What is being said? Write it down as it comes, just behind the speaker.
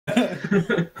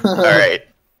Alright.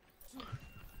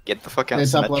 Get the fuck out Okay,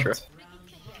 of top Symmetra. left.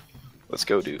 Let's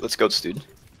go, dude. Let's go, dude.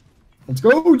 Let's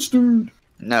go, dude.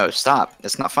 No, stop.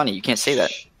 That's not funny. You can't say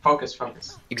that. Focus,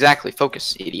 focus. Exactly.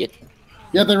 Focus, idiot.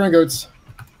 Yeah, they're in goats.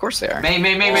 Of course they are.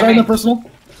 Sorry, no personal.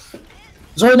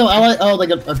 Sorry, no ally. Oh, they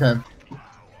got okay.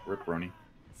 Rip Brony.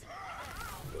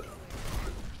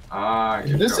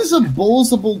 This is a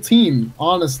bullsable team,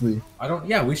 honestly. I don't.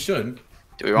 Yeah, we should.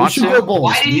 Do we want should to? go bulls.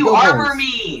 Why did We you go armor bulls.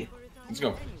 me? Let's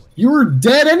go. You were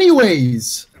dead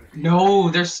anyways. No,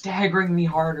 they're staggering me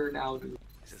harder now, dude.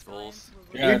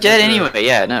 You're dead anyway.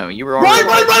 Yeah, no, you were Run, already.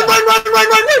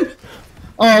 run!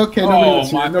 Oh, okay. Nobody was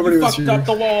here. Nobody was fucked up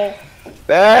the here. wall.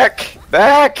 Back!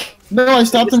 Back! No, I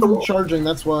stopped him from charging.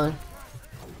 That's why.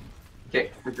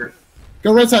 Okay, we're good.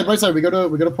 Go right side. Right side. We go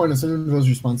to point as soon as those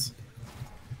response.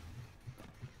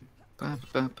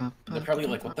 They're probably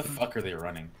like, what the fuck are they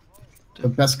running? The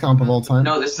best comp of all time.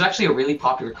 No, this is actually a really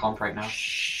popular comp right now.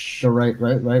 Go right.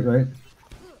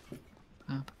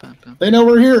 They know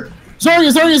we're here.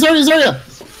 Zarya!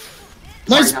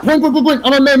 Nice! Sorry, Point!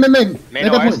 I'm on main. Main Make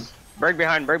that ice. point. Break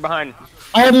behind.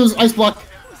 All I do is ice block.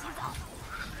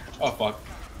 Oh fuck.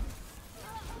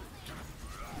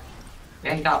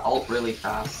 Yeah, he got ult really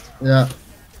fast. Yeah.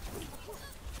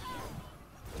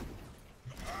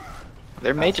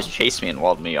 They may just chase me and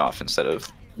walled me off instead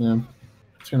of. Yeah.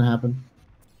 It's gonna happen.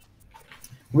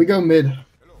 We go mid.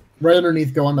 Right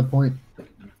underneath, go on the point.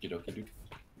 Okey-dokey, dude.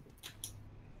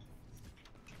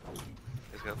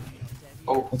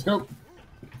 Oh, Let's go.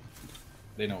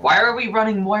 They know. why are we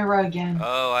running Moira again?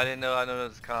 Oh, I didn't know. I don't know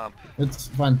this comp. It's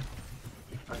fine.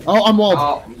 Oh, I'm walled.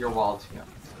 Oh, you're walled. Yeah.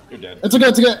 You're dead. It's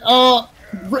okay.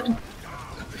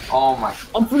 Oh my.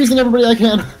 I'm freezing everybody I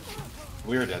can.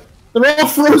 We're dead. They're all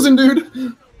frozen,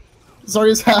 dude.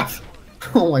 Sorry, it's half.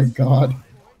 Oh my god.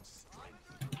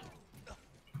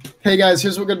 Hey guys,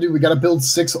 here's what we're gonna do. We gotta build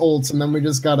 6 ults, and then we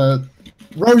just gotta.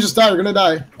 Rose just died. We're gonna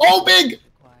die. Oh, big.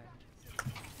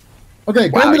 Okay,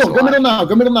 go Wow, middle. he's Go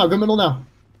alive. middle now.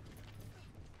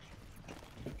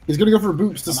 He's gonna go for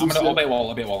boops to I'm see. gonna obey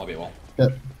wall. Yeah.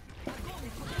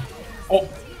 Oh.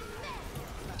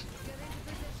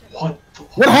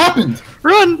 What happened?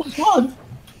 Run! Oh my god.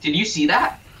 Did you see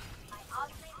that?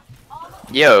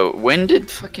 Yo, when did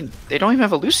fucking. They don't even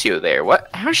have a Lucio there. What?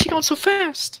 How is she going so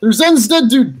fast? Their Zen's dead,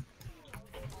 dude.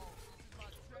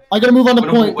 I gotta move on to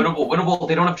point. Winnable.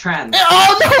 They don't have trans.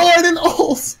 Oh no, I didn't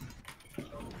ult.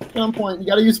 Get on point. You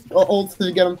gotta use ult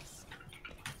to get him.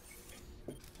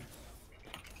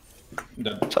 I'm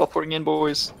dead. Teleporting in,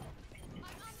 boys.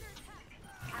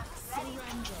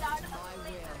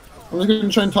 I'm just gonna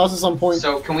try and toss this on point.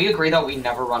 So, can we agree that we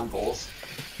never run bulls?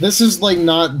 This is like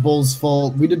not Bull's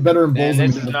fault. We did better in Bulls And than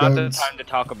this we is did not with the Goats. time to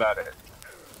talk about it.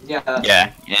 Yeah. That's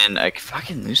Yeah, and like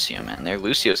fucking Lucio, man. Their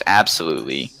Lucio's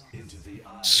absolutely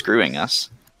screwing us.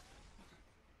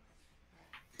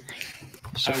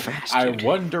 So fast. I dude.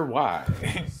 wonder why.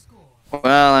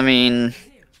 Well, I mean,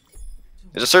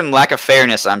 there's a certain lack of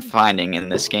fairness I'm finding in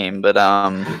this game, but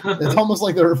It's almost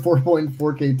like they're a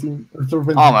 4.4k team. Or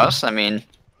 4.4K. almost. I mean,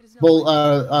 Bull,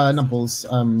 not Bulls.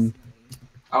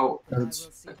 Oh.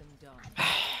 Goats.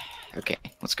 okay,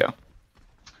 let's go.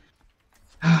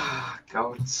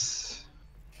 Goats.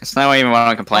 It's not even what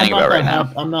I'm complaining about right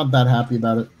now. I'm not that happy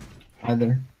about it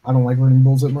either. I don't like running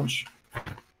Bulls that much.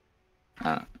 I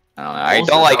don't know. I Bulls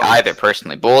don't are like goats. either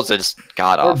personally. Bulls are just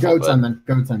god Or awful. Goats, I But meant.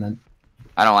 Goats, I meant.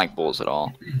 I don't like Bulls at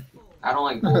all. I don't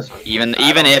like bulls. Even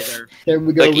I don't if either. Okay,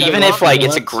 we go. like we even go if like left,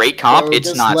 it's a left, great comp, go it's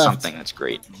just not left. something that's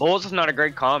great. Bulls is not a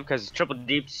great comp because triple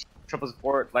deeps, triple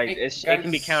support, like Hey, it can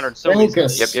be countered so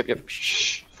Focus. easily. Yep.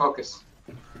 Shh. Focus.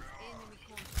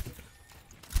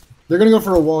 They're gonna go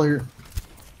for a wall here.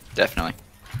 Definitely.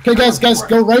 Okay, guys,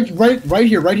 go right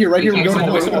here. We go to Whistle,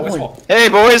 point. whistle, Go to point. Hey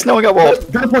boys, no one got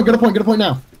walled. Go to point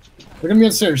now. They're gonna be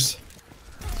on stairs.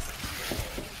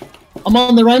 I'm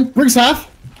on the Ryan. Briggs half.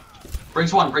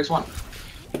 Briggs one. Made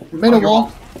a your wall.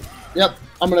 wall. Yep.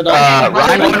 I'm gonna die.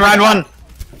 Ryan one.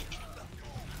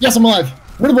 Yes, I'm alive.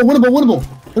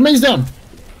 Winnable. The main's down.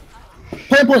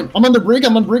 Play point. I'm on the brig.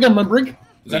 I'm on brig.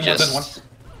 Zen just- one.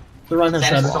 The Ryan has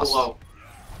Zen's shadow. so low.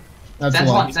 That's a Zen's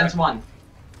lot. Zen's one.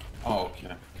 Oh,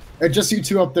 okay. It's just you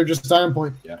two up there. Just die on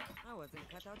point. Yeah,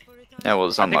 well,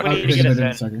 it's I think we unlucky. need to get I'll a take it in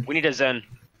a Zen. second. We need a Zen.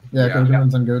 Yeah, Yeah. go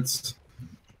everyone's on goats.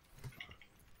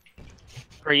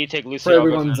 Pray you take For Lucio. I'll go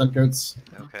everyone's Zen. on goats.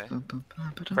 Okay.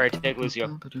 Pray take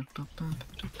Lucio.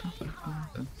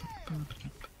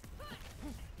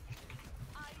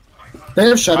 They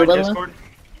have shadow, On by the way. Discord.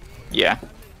 Yeah,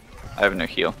 I have no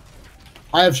heal.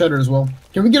 I have shadow as well.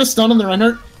 Can we get a stun on the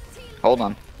Reinhardt? Hold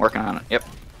on, working on it. Yep.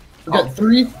 Okay,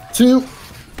 3, 2,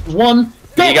 1,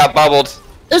 go! He got bubbled.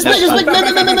 It's me, it's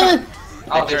me, me.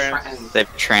 Oh, They they're trans. trans. They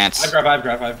have trance.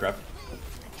 I grab.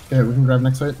 Okay, we can grab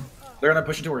next fight. They're gonna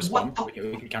push into our spawn. What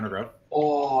We can counter grab.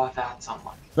 Oh, that's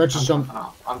unlucky. Let's just jump.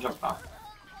 I'm jumping off.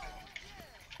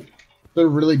 They're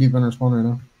really deep in our spawn right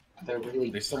now. They're really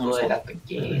They still good don't at the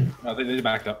game. No, they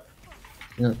backed up.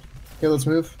 Yeah. Okay, let's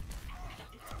move.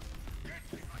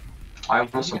 I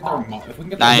If we almost can throw them all- if we can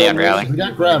get Nah, them- yeah, rally. We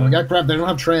got grab. They don't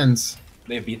have trans.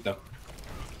 They have beat though.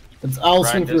 I'll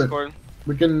Ryan swing through it. Discord.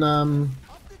 We can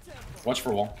Watch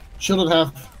for wall. shield it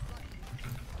half.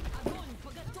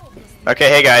 Okay,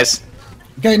 hey guys.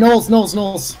 Okay,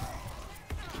 Knowles.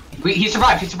 He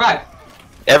survived. He survived.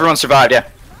 Everyone survived, yeah.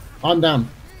 I'm down.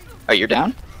 Oh, you're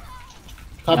down?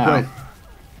 Top No. right.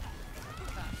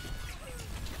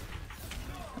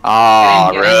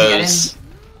 Aw, Get in, get in, get Rose.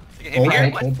 You can hit me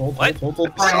here? What?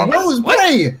 Hold. Brian, Rose, what?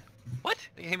 Bray! What?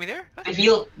 You can hit me there? The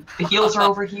heals are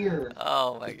over here.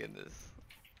 Oh my goodness.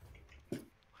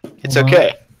 It's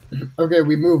okay. Okay,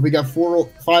 we move. We got four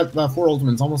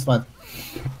ultimates, almost 5.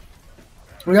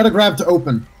 We got to grab to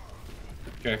open.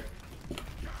 Okay.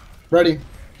 Ready.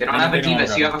 They don't I know have a they don't D.Va, have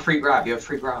so you have a free grab. You have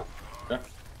free grab.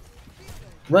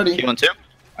 Ready. Healing 2?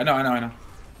 I know.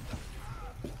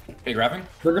 Okay, grabbing.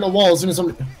 They're gonna wall as soon as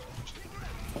somebody.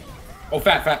 Oh,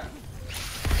 fat.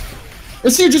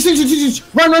 It's huge.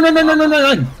 Run.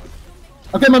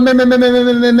 Okay, my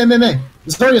May.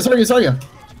 Zarya.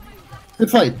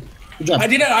 Good fight. Good job. I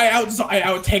did it. I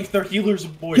out tanked their healers,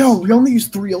 boys. Yo, we only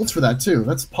used 3 ults for that too.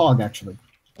 That's Pog actually.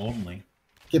 Only.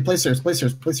 Okay, place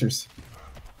yours.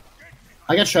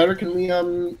 I got Shatter. Can we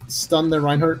stun the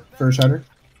Reinhardt for a Shatter?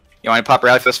 You want to pop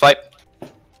rally for this fight?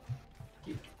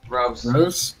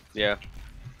 Rose. Yeah.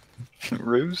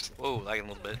 Rose? Whoa, lagging a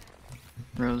little bit.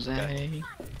 Rose.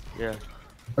 Yeah.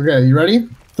 Okay, you ready?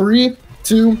 3,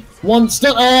 2, 1.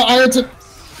 Stun. I had to.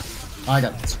 I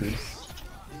got screwed.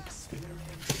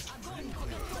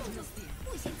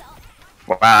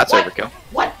 Wow, that's overkill.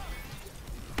 What?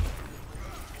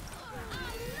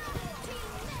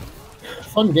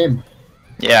 Fun game.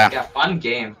 Yeah. Yeah, fun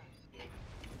game.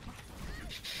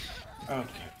 Okay.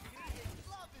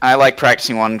 I like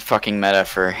practicing one fucking meta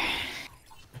for...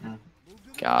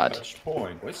 God. Touch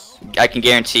point, boys. I can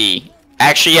guarantee...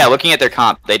 Actually, yeah, looking at their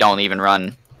comp, they don't even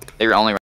run... They only run